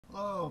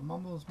Hello,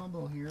 Mumbles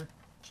Mumble here.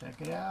 Check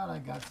it out, I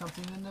got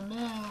something in the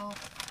mail.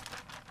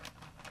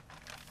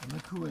 And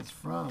look who it's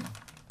from.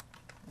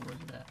 Where's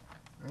it at?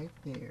 Right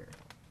there.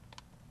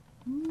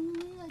 Ooh,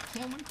 I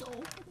can't wait to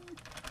open it.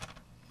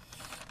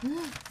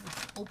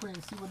 Let's open it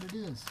and see what it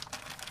is.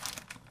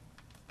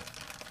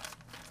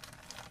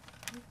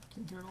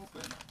 Can't get it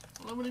open.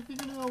 I don't have any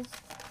fingernails.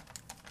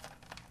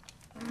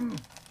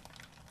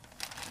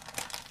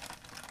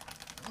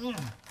 Oh yeah.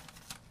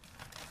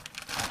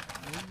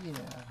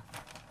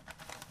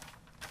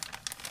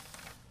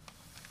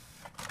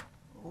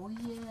 Oh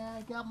yeah,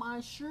 I got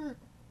my shirt.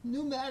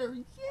 New Matter,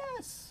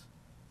 yes!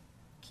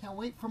 Can't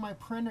wait for my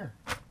printer.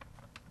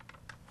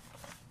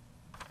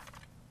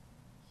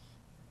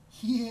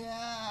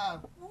 Yeah!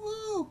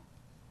 Woo!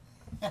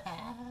 Check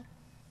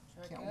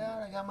it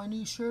out, I got my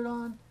new shirt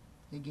on.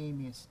 They gave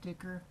me a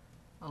sticker.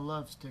 I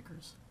love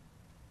stickers.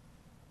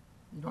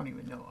 You don't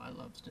even know I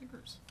love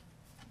stickers.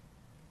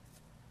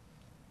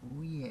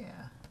 Oh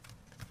yeah.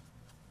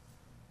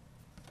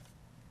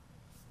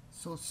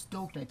 So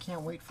stoked, I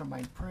can't wait for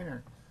my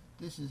printer.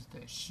 This is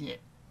the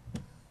shit.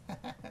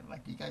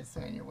 Like you guys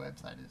say on your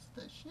website, it's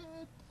the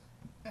shit.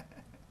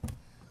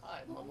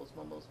 Hi,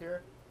 Mumbles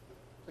here.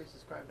 Please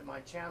subscribe to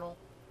my channel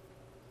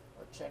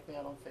or check me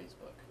out on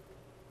Facebook.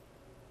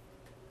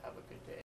 Have a good day.